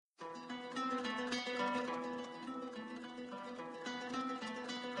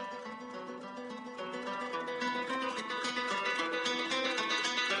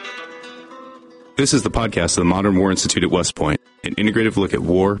This is the podcast of the Modern War Institute at West Point, an integrative look at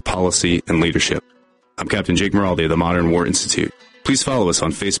war, policy, and leadership. I'm Captain Jake Miraldi of the Modern War Institute. Please follow us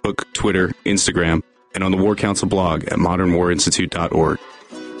on Facebook, Twitter, Instagram, and on the War Council blog at modernwarinstitute.org.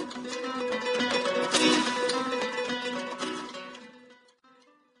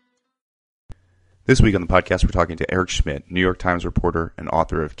 This week on the podcast, we're talking to Eric Schmidt, New York Times reporter and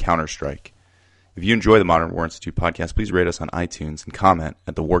author of Counterstrike. If you enjoy the Modern War Institute podcast, please rate us on iTunes and comment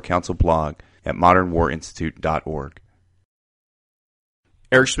at the War Council blog at modernwarinstitute.org.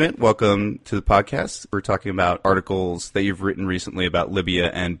 Eric Schmidt, welcome to the podcast. We're talking about articles that you've written recently about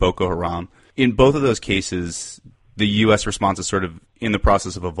Libya and Boko Haram. In both of those cases, the U.S. response is sort of in the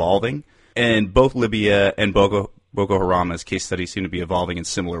process of evolving, and both Libya and Boko Haram as case studies seem to be evolving in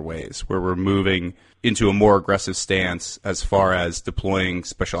similar ways, where we're moving into a more aggressive stance as far as deploying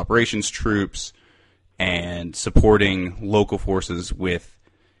special operations troops and supporting local forces with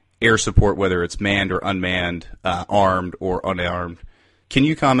air support, whether it's manned or unmanned, armed or unarmed. Can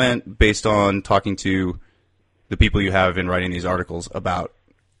you comment, based on talking to the people you have in writing these articles, about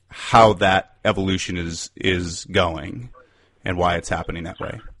how that evolution is going and why it's happening that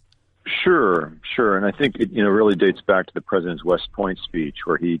way? Sure. And I think it really dates back to the president's West Point speech,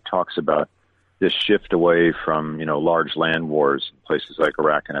 where he talks about this shift away from large land wars in places like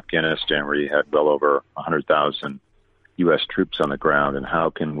Iraq and Afghanistan, where you had well over 100,000 U.S. troops on the ground, and how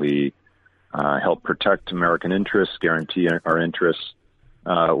can we help protect American interests, guarantee our interests,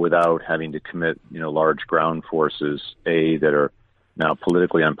 without having to commit large ground forces, A, that are now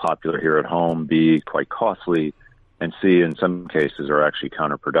politically unpopular here at home, B, quite costly, and C, in some cases, are actually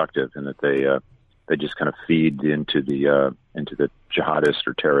counterproductive in that they just kind of feed into the jihadist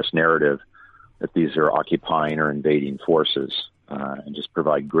or terrorist narrative that these are occupying or invading forces, and just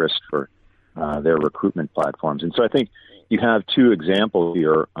provide grist for their recruitment platforms. And so I think you have two examples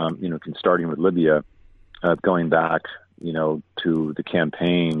here, starting with Libya, going back, to the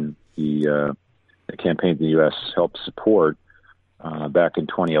campaign, the campaign the U.S. helped support back in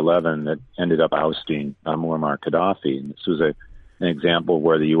 2011 that ended up ousting Muammar Gaddafi. And this was an example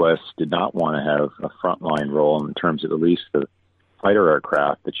where the U.S. did not want to have a frontline role in terms of at least the fighter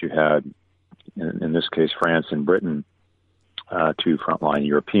aircraft that you had, in this case, France and Britain, two frontline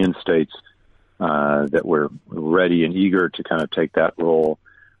European states that were ready and eager to kind of take that role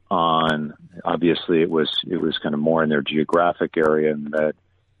on. Obviously, it was kind of more in their geographic area,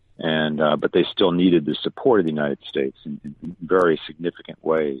 but they still needed the support of the United States in very significant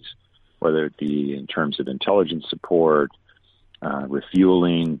ways, whether it be in terms of intelligence support,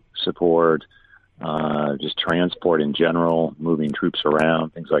 refueling support, just transport in general, moving troops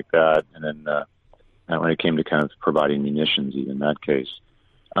around, things like that. And then when it came to kind of providing munitions, even in that case.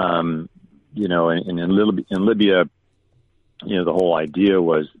 In Libya, the whole idea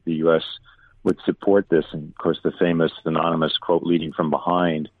was the U.S. would support this. And, of course, the famous anonymous quote, leading from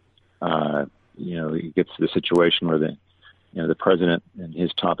behind, it gets to the situation where the president and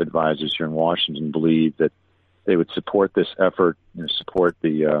his top advisors here in Washington believed that they would support this effort, support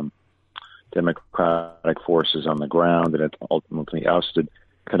the democratic forces on the ground that had ultimately ousted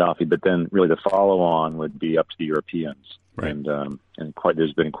Gaddafi, but then really the follow-on would be up to the Europeans. Right. And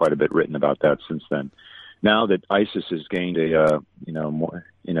there's been quite a bit written about that since then. Now that ISIS has gained a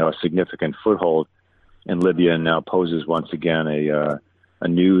significant foothold in Libya and now poses once again a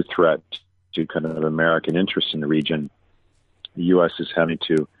new threat to kind of American interests in the region, the U.S. is having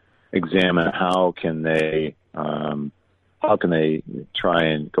to examine how can they try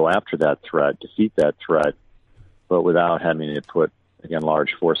and go after that threat, defeat that threat, but without having to put, again,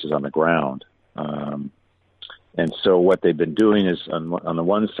 large forces on the ground. And so what they've been doing is, on the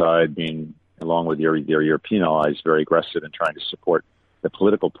one side, being, along with their European allies, very aggressive in trying to support the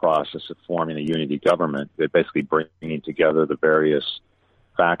political process of forming a unity government. They're basically bringing together the various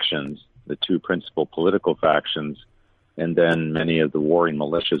factions, the two principal political factions, and then many of the warring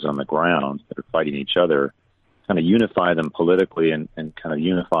militias on the ground that are fighting each other, kind of unify them politically and kind of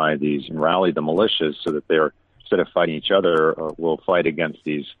unify these and rally the militias so that they're, instead of fighting each other, will fight against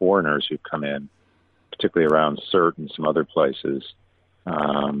these foreigners who've come in, particularly around Sirte and some other places,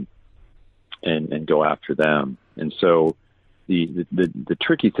 and go after them. And so the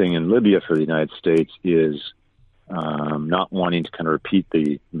tricky thing in Libya for the United States is not wanting to kind of repeat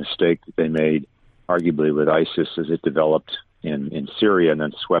the mistake that they made, arguably, with ISIS as it developed in Syria and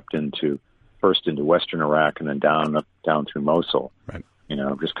then swept first into western Iraq and then down through Mosul. Right.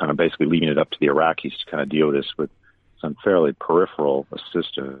 Just kind of basically leaving it up to the Iraqis to kind of deal with this with some fairly peripheral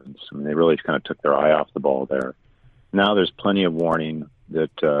assistance. I mean, they really kind of took their eye off the ball there. Now there's plenty of warning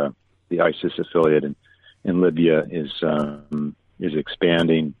that the ISIS affiliate in Libya is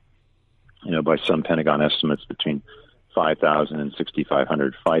expanding. by some Pentagon estimates, between 5,000 and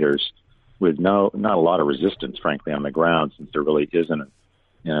 6,500 fighters, with not a lot of resistance, frankly, on the ground, since there really isn't an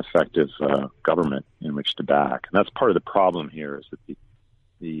effective government in which to back. And that's part of the problem here, is that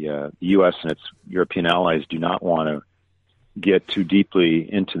the U.S. and its European allies do not want to get too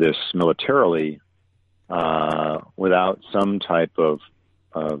deeply into this militarily without some type of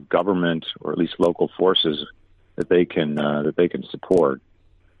government, or at least local forces that they can support.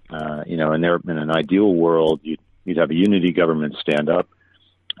 In an ideal world, you'd have a unity government stand up.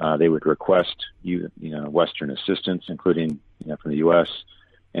 They would request Western assistance, including from the U.S.,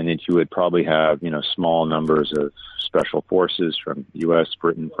 and then you would probably have small numbers of special forces from the U.S.,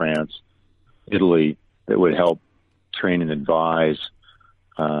 Britain, France, Italy, that would help train and advise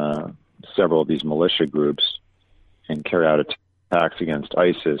several of these militia groups and carry out attacks against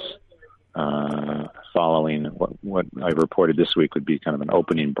ISIS, following what I reported this week would be kind of an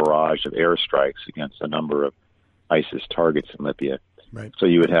opening barrage of airstrikes against a number of ISIS targets in Libya. Right. So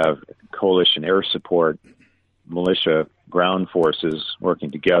you would have coalition air support, militia ground forces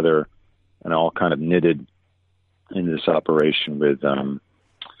working together, and all kind of knitted into this operation with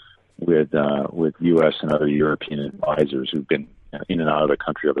U.S. and other European advisors who've been in and out of the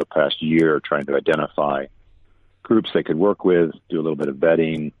country over the past year, trying to identify groups they could work with, do a little bit of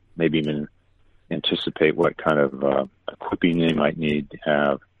vetting, maybe even anticipate what kind of equipping they might need to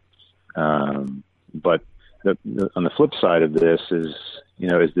have. But on the flip side of this is,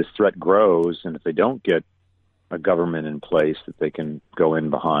 as this threat grows, and if they don't get a government in place that they can go in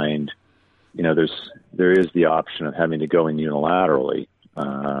behind, there is the option of having to go in unilaterally,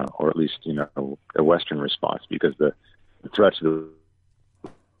 or at least a Western response, because the threat to the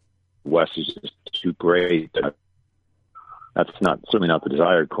West is just too great. That's certainly not the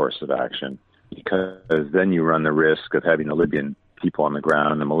desired course of action, because then you run the risk of having the Libyan people on the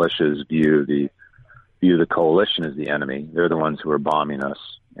ground. The militias view the coalition as the enemy. They're the ones who are bombing us,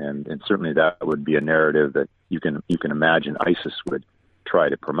 and certainly that would be a narrative that you can imagine ISIS would try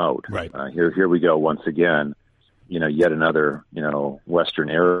to promote. Right. Here we go once again. Yet another Western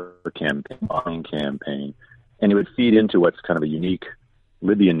air bombing campaign, and it would feed into what's kind of a unique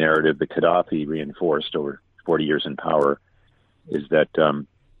Libyan narrative that Gaddafi reinforced over 40 years in power, is that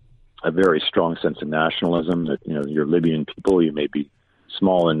a very strong sense of nationalism, that you're Libyan people, you may be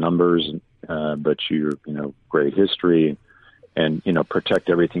small in numbers, but you're great history, and protect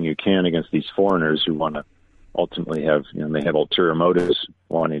everything you can against these foreigners who want to ultimately have they have ulterior motives,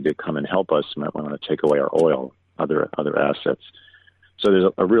 wanting to come and help us, might want to take away our oil, other assets. So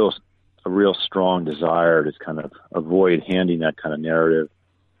there's a real strong desire to kind of avoid handing that kind of narrative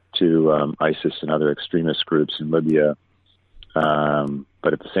to ISIS and other extremist groups in Libya,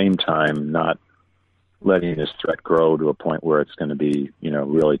 but at the same time not letting this threat grow to a point where it's going to be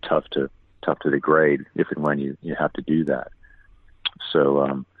really tough to degrade if and when you have to do that.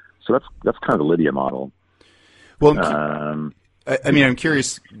 So that's kind of the Libya model. Well, I'm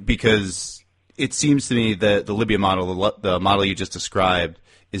curious, because it seems to me that the Libya model, the model you just described,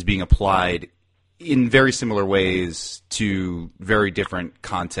 is being applied in very similar ways to very different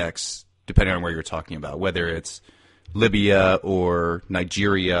contexts, depending on where you're talking about, whether it's Libya or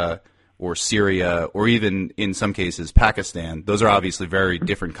Nigeria or Syria, or even in some cases Pakistan. Those are obviously very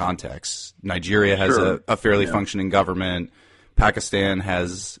different contexts. Nigeria has a fairly functioning government. Pakistan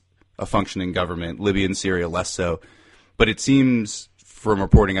has a functioning government. Libya and Syria less so. But it seems, from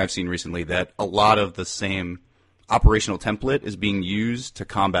reporting I've seen recently, that a lot of the same operational template is being used to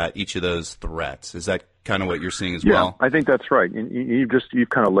combat each of those threats. Is that kind of what you're seeing as well? Yeah, I think that's right. You've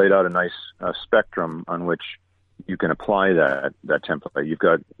kind of laid out a nice spectrum on which you can apply that template. You've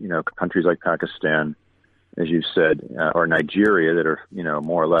got countries like Pakistan, as you said, or Nigeria, that are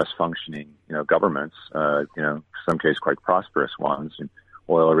more or less functioning governments. Some case quite prosperous ones, in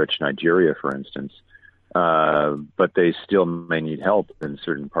oil-rich Nigeria, for instance. But they still may need help in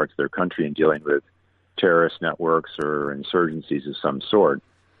certain parts of their country in dealing with terrorist networks or insurgencies of some sort.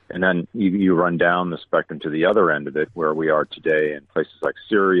 And then you run down the spectrum to the other end of it, where we are today in places like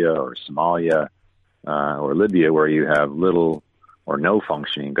Syria or Somalia or Libya, where you have little or no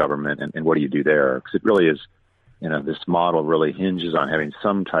functioning government. And what do you do there? Because it really is, this model really hinges on having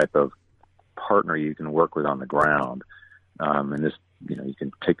some type of partner you can work with on the ground. And this, you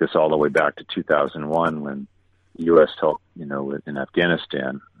can take this all the way back to 2001, when the U.S. helped, in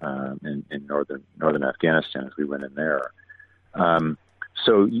Afghanistan, in northern Afghanistan, as we went in there.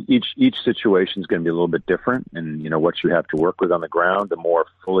 So each situation is going to be a little bit different, and what you have to work with on the ground. The more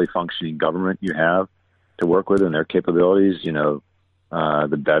fully functioning government you have to work with and their capabilities,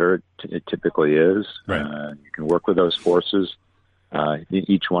 the better it typically is. Right. You can work with those forces.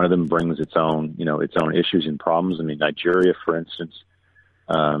 Each one of them brings its own issues and problems. I mean, Nigeria, for instance,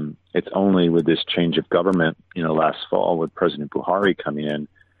 it's only with this change of government, last fall with President Buhari coming in,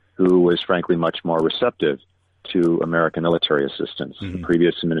 who was frankly much more receptive to American military assistance. Mm-hmm. The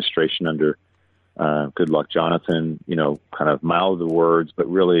previous administration under Goodluck Jonathan, kind of mouthed the words, but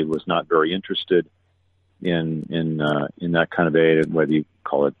really was not very interested in that kind of aid, whether you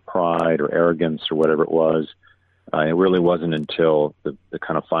call it pride or arrogance or whatever it was. It really wasn't until the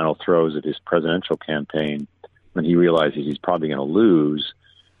kind of final throes of his presidential campaign when he realized he's probably going to lose,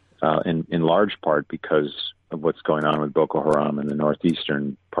 in large part because of what's going on with Boko Haram in the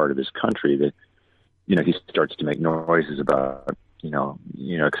northeastern part of his country, that he starts to make noises about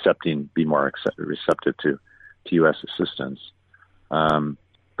be more receptive to U.S. assistance.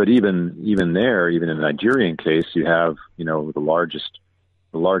 But even there, even in the Nigerian case, you have the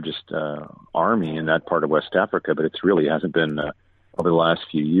largest army in that part of West Africa, but it's really hasn't been over the last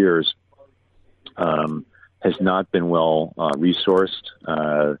few years, has not been well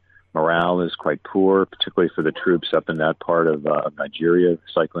resourced. Morale is quite poor, particularly for the troops up in that part of Nigeria,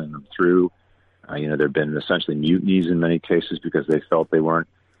 cycling them through. There have been essentially mutinies in many cases because they felt they weren't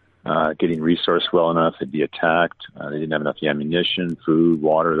getting resourced well enough. They'd be attacked. They didn't have enough ammunition, food,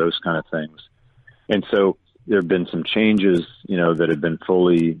 water, those kind of things. And so there have been some changes, that have been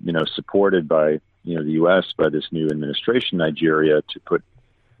fully, supported by, the U.S., by this new administration, Nigeria, to put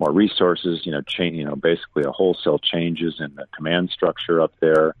more resources, basically a wholesale changes in the command structure up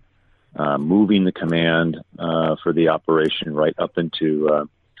there, moving the command for the operation right up into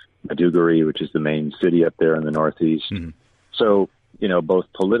Maiduguri, which is the main city up there in the northeast. Mm-hmm. So, both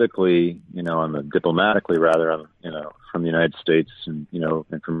politically, diplomatically rather, from the United States and,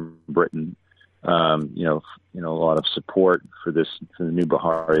 and from Britain, a lot of support for the new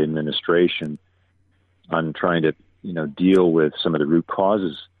Buhari administration on trying to, deal with some of the root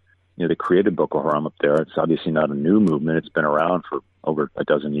causes, that created Boko Haram up there. It's obviously not a new movement. It's been around for over a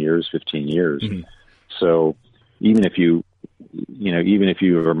dozen years, 15 years. Mm-hmm. So even if you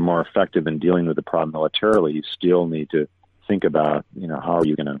are more effective in dealing with the problem militarily, you still need to think about, how are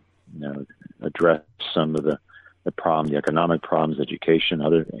you going to, address some of the problem, the economic problems, education,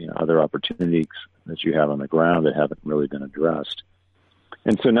 other opportunities that you have on the ground that haven't really been addressed.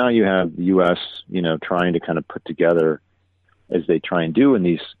 And so now you have the U.S., trying to kind of put together, as they try and do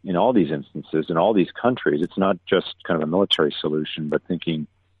in all these instances, in all these countries. It's not just kind of a military solution, but thinking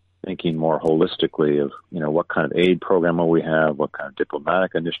more holistically of, what kind of aid program will we have, what kind of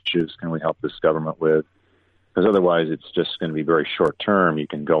diplomatic initiatives can we help this government with? Because otherwise it's just going to be very short term. You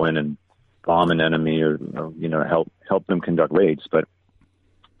can go in and bomb an enemy or help them conduct raids. But,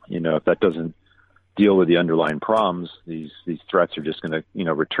 if that doesn't deal with the underlying problems, these threats are just going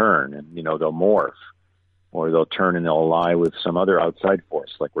to, return and, they'll morph, or they'll turn and they'll ally with some other outside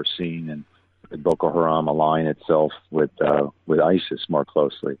force, like we're seeing in Boko Haram align itself with ISIS more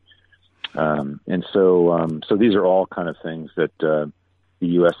closely. And so these are all kind of things that the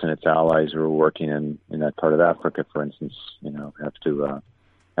U.S. and its allies who are working in that part of Africa, for instance, have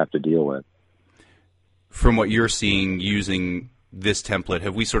to deal with. From what you're seeing using this template,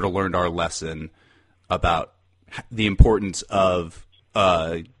 have we sort of learned our lesson about the importance of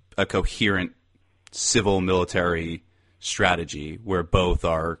a coherent civil military strategy where both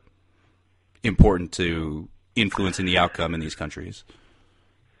are important to influencing the outcome in these countries?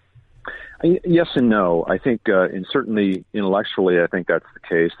 Yes and no. I think, and certainly intellectually, I think that's the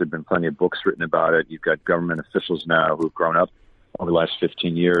case. There have been plenty of books written about it. You've got government officials now who've grown up over the last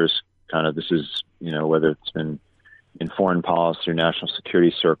 15 years. Kind of, this is, whether it's been in foreign policy or national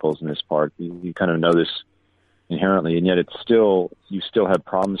security circles in this part, you kind of know this inherently, and yet you still have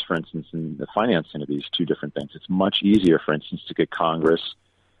problems, for instance, in the financing of these two different things. It's much easier, for instance, to get Congress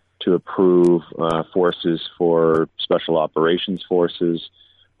to approve forces for special operations forces,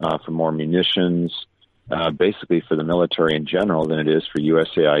 for more munitions, basically for the military in general than it is for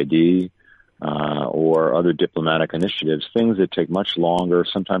USAID or other diplomatic initiatives, things that take much longer,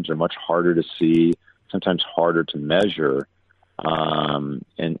 sometimes are much harder to see, sometimes harder to measure.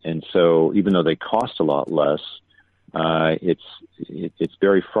 And so even though they cost a lot less, it's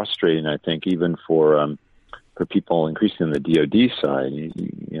very frustrating, I think, even for people increasingly on the DoD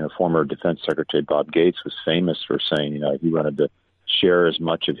side. Former Defense Secretary Bob Gates was famous for saying, he wanted to share as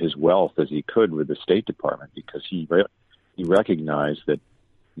much of his wealth as he could with the State Department because he recognized that,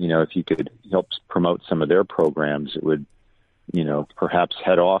 if he could help promote some of their programs, it would, perhaps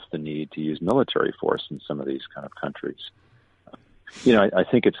head off the need to use military force in some of these kind of countries. I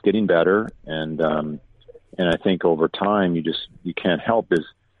think it's getting better, and I think over time you can't help as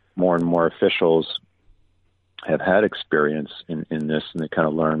more and more officials have had experience in this, and they kind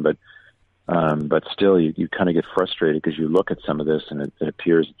of learn, but still you kind of get frustrated because you look at some of this and it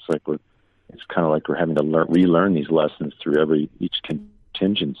appears it's kind of like we're having to relearn these lessons through each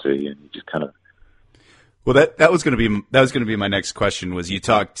contingency, and you just kind of. Well, that was going to be my next question. Was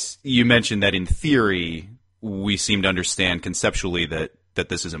you mentioned that in theory we seem to understand conceptually that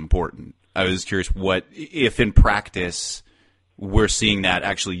this is important. I was curious what if in practice we're seeing that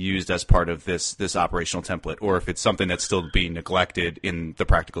actually used as part of this operational template, or if it's something that's still being neglected in the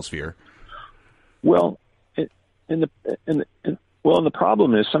practical sphere. Well, the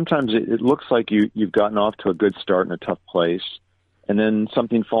problem is sometimes it looks like you've gotten off to a good start in a tough place, and then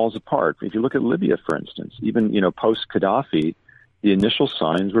something falls apart. If you look at Libya, for instance, even post Gaddafi, the initial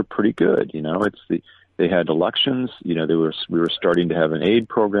signs were pretty good. They had elections. We were starting to have an aid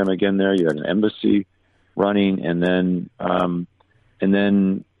program again there. You had an embassy running, and then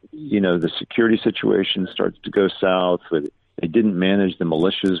the security situation starts to go south. They didn't manage the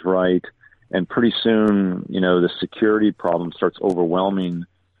militias right. And pretty soon, the security problem starts overwhelming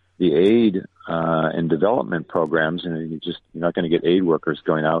the aid and development programs, and you're not going to get aid workers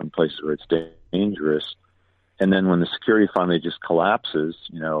going out in places where it's dangerous. And then when the security finally just collapses,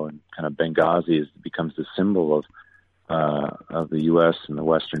 and kind of Benghazi becomes the symbol of the U.S. and the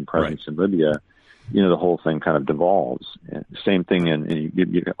Western presence in Libya, the whole thing kind of devolves. And same thing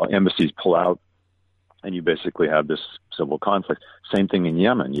embassies pull out, and you basically have this civil conflict. Same thing in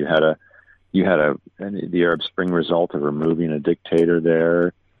Yemen. You had the Arab Spring result of removing a dictator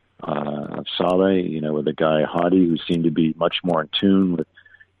there, of Saleh, with a guy Hadi who seemed to be much more in tune with,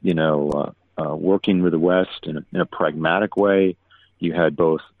 working with the West in a pragmatic way. You had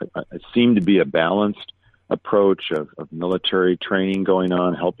both. It seemed to be a balanced approach of military training going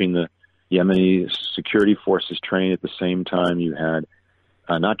on, helping the Yemeni security forces train at the same time. You had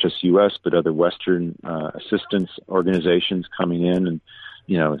not just U.S. but other Western assistance organizations coming in and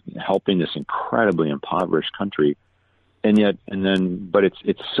helping this incredibly impoverished country, but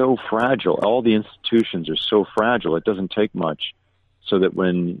it's so fragile. All the institutions are so fragile. It doesn't take much, so that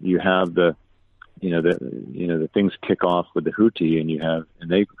when you have the things kick off with the Houthi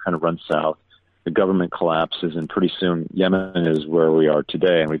and they kind of run south, the government collapses, and pretty soon Yemen is where we are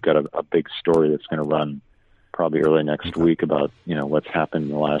today, and we've got a big story that's going to run probably early next week about what's happened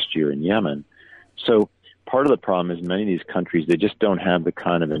in the last year in Yemen. So. Part of the problem is many of these countries, they just don't have the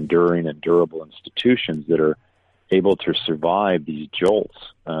kind of enduring and durable institutions that are able to survive these jolts,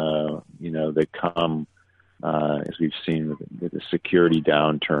 that come, as we've seen with the security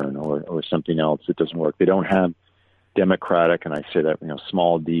downturn or something else that doesn't work. They don't have democratic, and I say that,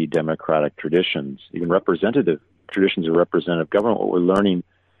 small d democratic traditions, even representative traditions of representative government. What we're learning,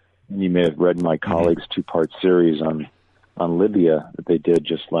 and you may have read my colleagues' two-part series on Libya that they did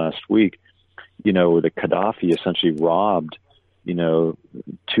just last week, the Gaddafi essentially robbed, 2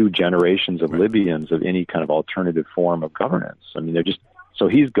 generations of Libyans of any kind of alternative form of governance. I mean, so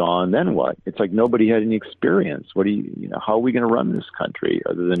he's gone, then what? It's like nobody had any experience. How are we going to run this country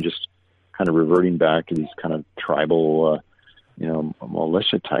other than just kind of reverting back to these kind of tribal,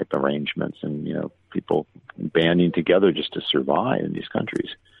 militia type arrangements and, people banding together just to survive in these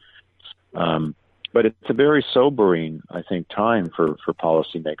countries. But it's a very sobering, I think, time for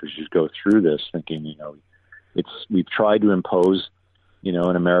policymakers to go through this, thinking, we've tried to impose,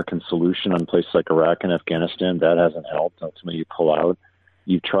 an American solution on places like Iraq and Afghanistan. That hasn't helped. Ultimately, you pull out.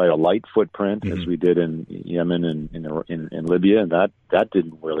 You try a light footprint, as we did in Yemen and in Libya, and that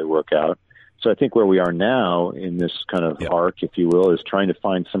didn't really work out. So I think where we are now in this kind of arc, if you will, is trying to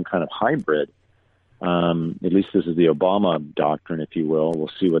find some kind of hybrid. At least this is the Obama doctrine, if you will. We'll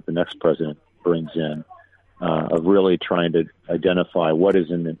see what the next president brings in, of really trying to identify what is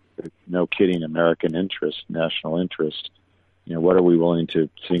in the, no kidding, American interest, national interest. What are we willing to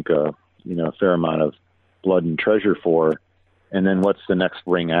sink a fair amount of blood and treasure for? And then what's the next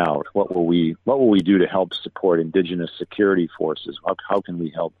ring out? What will we do to help support indigenous security forces? How can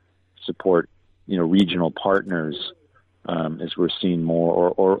we help support, regional partners, as we're seeing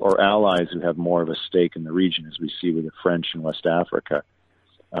more, or allies who have more of a stake in the region, as we see with the French in West Africa?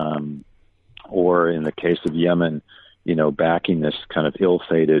 Or in the case of Yemen, backing this kind of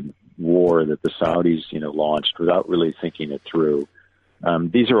ill-fated war that the Saudis, launched without really thinking it through.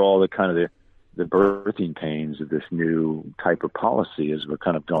 These are all the kind of the birthing pains of this new type of policy as we're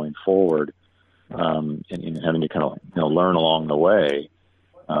kind of going forward, and having to kind of learn along the way,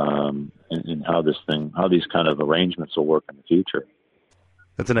 and how these kind of arrangements will work in the future.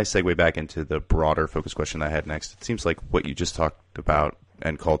 That's a nice segue back into the broader focus question I had next. It seems like what you just talked about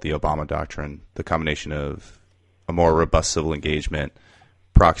and called the Obama doctrine, the combination of a more robust civil engagement,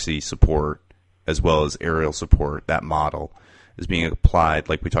 proxy support, as well as aerial support, that model, is being applied,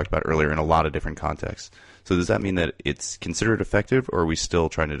 like we talked about earlier, in a lot of different contexts. So does that mean that it's considered effective, or are we still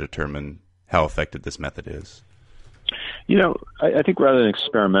trying to determine how effective this method is? I think rather than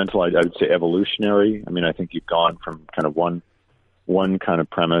experimental, I would say evolutionary. I mean, I think you've gone from kind of one kind of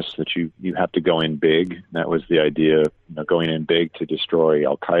premise that you have to go in big. That was the idea, going in big to destroy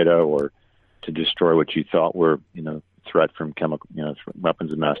Al-Qaeda or to destroy what you thought were, threat from chemical,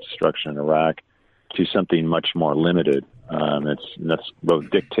 weapons of mass destruction in Iraq, to something much more limited. That's both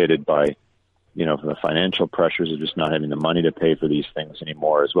dictated by, the financial pressures of just not having the money to pay for these things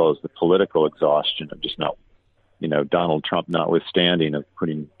anymore, as well as the political exhaustion of just not, Donald Trump notwithstanding, of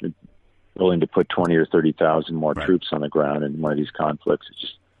willing to put 20 or 30,000 more troops on the ground in one of these conflicts. It's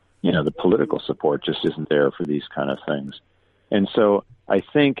just, the political support just isn't there for these kind of things. And so I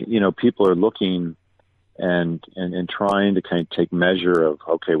think, people are looking and trying to kind of take measure of,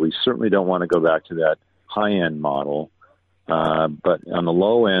 okay, we certainly don't want to go back to that high-end model. But on the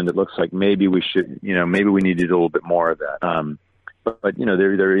low end, it looks like maybe we should, maybe we need to do a little bit more of that. But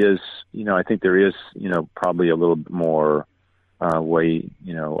there is, I think there is, probably a little bit more way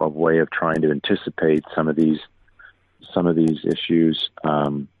of trying to anticipate some of these issues,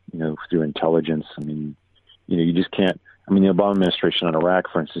 through intelligence. I mean, you just can't. I mean, the Obama administration on Iraq,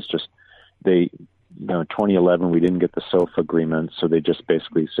 for instance, in 2011 we didn't get the SOFA agreement, so they just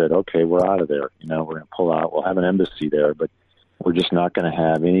basically said, okay, we're out of there. We're going to pull out. We'll have an embassy there, but we're just not going to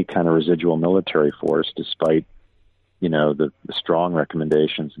have any kind of residual military force, despite the strong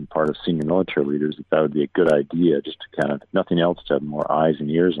recommendations and part of senior military leaders that would be a good idea, just to kind of, nothing else, to have more eyes and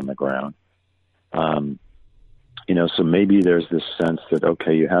ears on the ground. So maybe there's this sense that,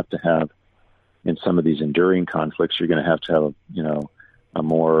 okay, you have to have, in some of these enduring conflicts, you're going to have, a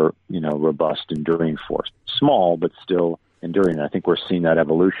more, robust, enduring force. Small, but still enduring. I think we're seeing that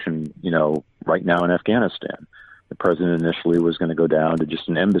evolution, right now in Afghanistan. The president initially was going to go down to just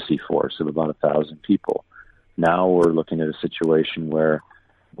an embassy force of about 1,000 people. Now we're looking at a situation where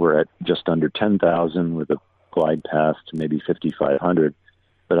we're at just under 10,000 with a glide path to maybe 5,500.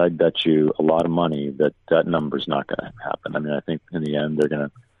 But I'd bet you a lot of money that number's not going to happen. I mean, I think in the end they're going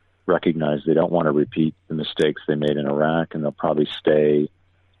to recognize they don't want to repeat the mistakes they made in Iraq, and they'll probably stay,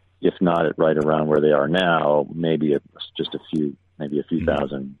 if not at right around where they are now, maybe just a few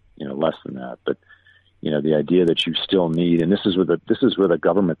thousand, less than that. But the idea that you still need, and this is with a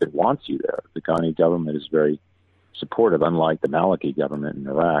government that wants you there. The Ghani government is very supportive, unlike the Maliki government in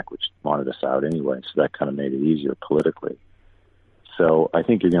Iraq, which wanted us out anyway. So that kind of made it easier politically. So I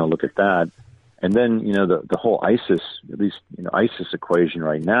think you're going to look at that. And then, the whole ISIS, at least, ISIS equation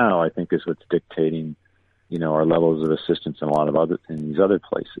right now, I think is what's dictating, our levels of assistance in a lot of these other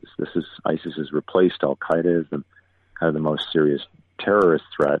places. ISIS has replaced Al-Qaeda as kind of the most serious terrorist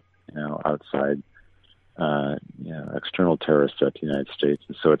threat, outside, external terrorist threat to the United States.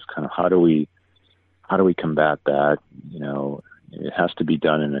 And so it's kind of, how do we combat that? It has to be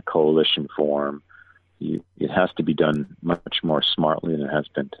done in a coalition form. It has to be done much more smartly than it has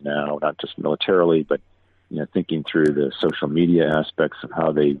been to now, not just militarily, but thinking through the social media aspects of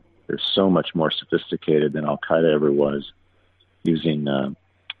how they're so much more sophisticated than Al-Qaeda ever was, using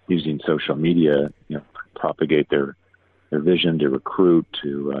social media, propagate their vision, to recruit,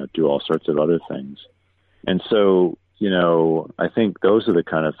 to do all sorts of other things. And so, I think those are the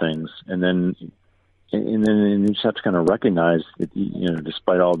kind of things. And then you just have to kind of recognize that,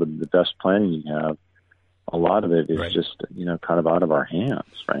 despite all the best planning you have, a lot of it is just, kind of out of our hands,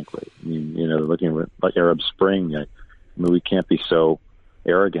 frankly. I mean, looking at like Arab Spring, we can't be so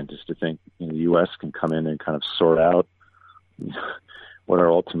arrogant as to think, the U.S. can come in and kind of sort out what are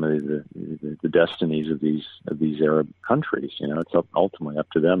ultimately the destinies of these Arab countries. It's ultimately up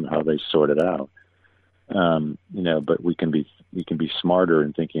to them how they sort it out. But we can be smarter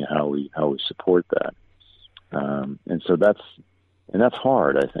in thinking how we support that. And so that's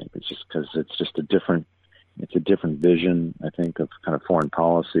hard, I think. It's just because it's a different vision, I think, of kind of foreign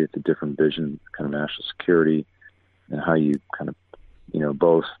policy. It's a different vision, kind of national security, and how you kind of,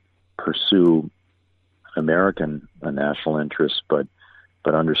 both pursue American national interests, but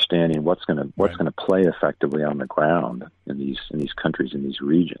understanding what's going to play effectively on the ground in these countries, in these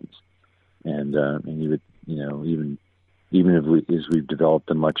regions. And you would, even if we've developed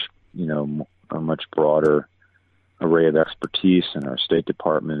a much broader array of expertise in our State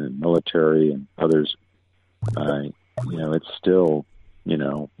Department and military and others, it's still,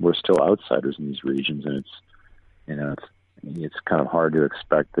 we're still outsiders in these regions, and it's kind of hard to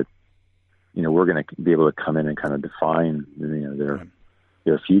expect that, we're going to be able to come in and kind of define,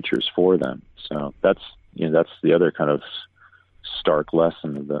 their futures for them. So that's the other kind of stark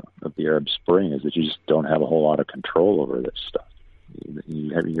lesson of the Arab Spring is that you just don't have a whole lot of control over this stuff.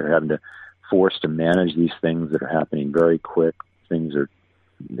 You're having to forced to manage these things that are happening very quick. The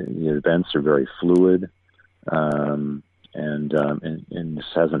events are very fluid, and this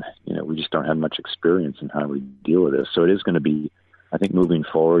hasn't. We just don't have much experience in how we deal with this. So it is going to be, I think, moving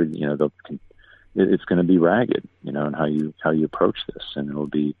forward. It's going to be ragged, in how you approach this, and it'll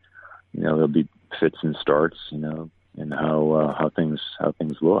be, there'll be fits and starts, in how things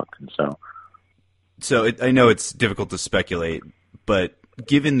look, and so. So I know it's difficult to speculate, but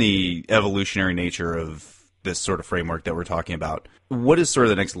given the evolutionary nature of this sort of framework that we're talking about, what is sort of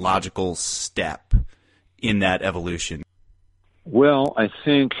the next logical step in that evolution? Well, I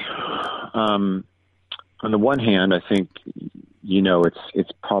think on the one hand, I think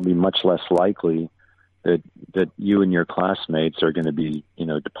it's probably much less likely that you and your classmates are going to be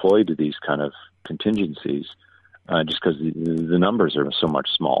deployed to these kind of contingencies, just because the numbers are so much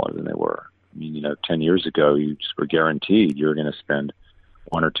smaller than they were. I mean, 10 years ago, you just were guaranteed you were going to spend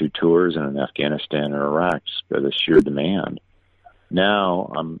 1 or 2 tours in Afghanistan or Iraq just by the sheer demand.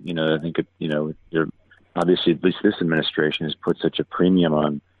 Now, I think obviously, at least this administration has put such a premium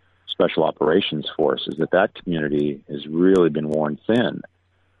on special operations forces that community has really been worn thin.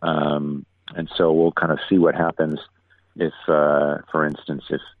 And so we'll kind of see what happens if, for instance,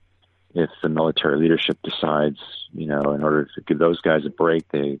 if the military leadership decides, in order to give those guys a break,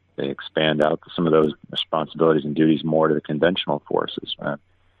 they expand out some of those responsibilities and duties more to the conventional forces.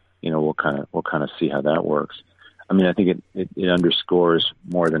 We'll kind of see how that works. I mean, I think it underscores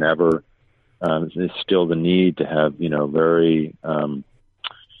more than ever there's still the need to have very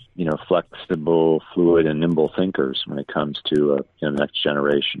flexible, fluid, and nimble thinkers when it comes to the next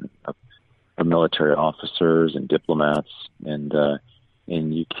generation of military officers and diplomats, and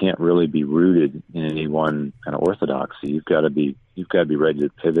you can't really be rooted in any one kind of orthodoxy. You've got to be ready to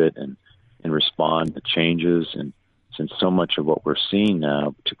pivot and respond to changes. And since so much of what we're seeing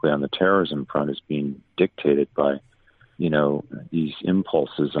now, particularly on the terrorism front, is being dictated by these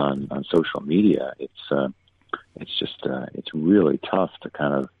impulses on social media, it's really tough to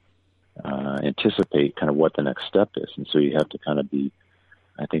kind of anticipate kind of what the next step is. And so you have to kind of be,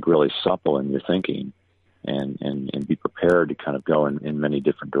 I think, really supple in your thinking and be prepared to kind of go in many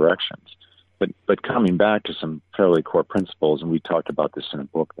different directions. But coming back to some fairly core principles, and we talked about this in a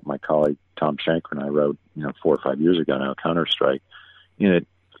book that my colleague Tom Shanker and I wrote, 4 or 5 years ago now, Counterstrike,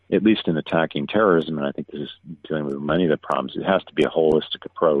 at least in attacking terrorism, and I think this is dealing with many of the problems, it has to be a holistic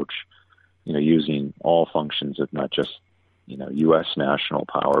approach, using all functions of not just, U.S. national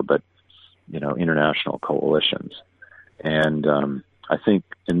power, but, international coalitions. And I think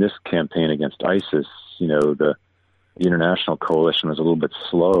in this campaign against ISIS, the international coalition was a little bit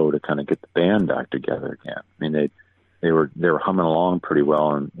slow to kind of get the band back together again. I mean, they were humming along pretty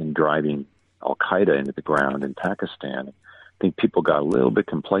well in driving Al Qaeda into the ground in Pakistan. I think people got a little bit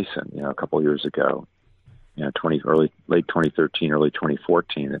complacent, a couple of years ago, late 2013, early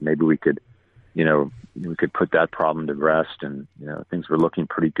 2014, that maybe we could put that problem to rest, and things were looking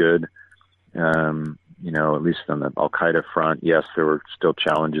pretty good. At least on the Al Qaeda front, yes, there were still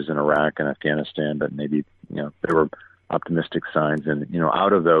challenges in Iraq and Afghanistan, but maybe there were optimistic signs. And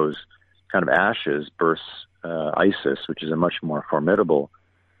out of those kind of ashes bursts ISIS, which is a much more formidable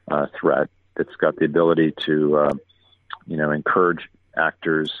threat that's got the ability to encourage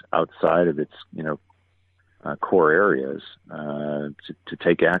actors outside of its core areas to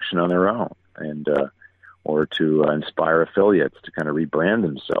take action on their own, and or to inspire affiliates to kind of rebrand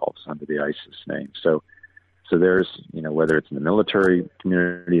themselves under the ISIS name. So there's, whether it's in the military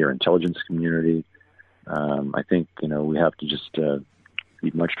community or intelligence community, I think, we have to just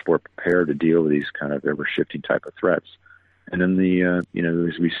be much more prepared to deal with these kind of ever-shifting type of threats. And then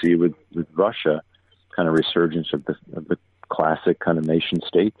as we see with Russia, kind of resurgence of the classic kind of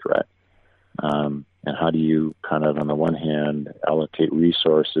nation-state threat. And how do you kind of, on the one hand, allocate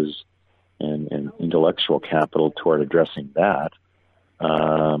resources and intellectual capital toward addressing that,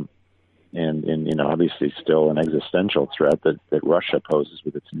 and obviously still an existential threat that Russia poses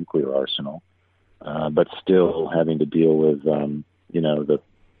with its nuclear arsenal, but still having to deal with the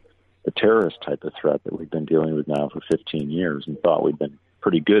terrorist type of threat that we've been dealing with now for 15 years and thought we'd been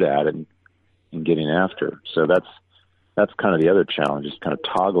pretty good at it in getting after. So that's kind of the other challenge, is kind of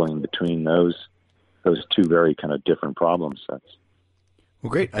toggling between those two very kind of different problem sets. Well,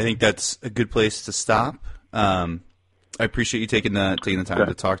 great. I think that's a good place to stop. I appreciate you taking the time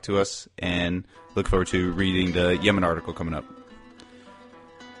to talk to us, and look forward to reading the Yemen article coming up.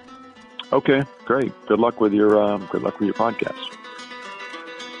 Okay, great. Good luck with your podcast.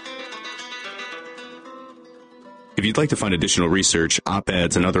 If you'd like to find additional research,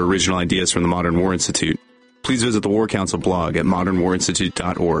 op-eds, and other original ideas from the Modern War Institute, please visit the War Council blog at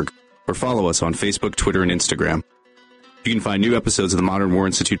modernwarinstitute.org or follow us on Facebook, Twitter, and Instagram. You can find new episodes of the Modern War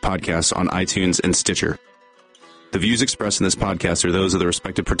Institute podcast on iTunes and Stitcher. The views expressed in this podcast are those of the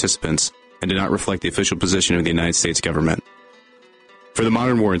respective participants and do not reflect the official position of the United States government. For the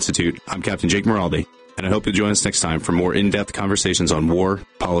Modern War Institute, I'm Captain Jake Maraldi, and I hope you'll join us next time for more in-depth conversations on war,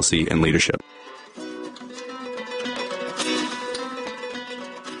 policy, and leadership.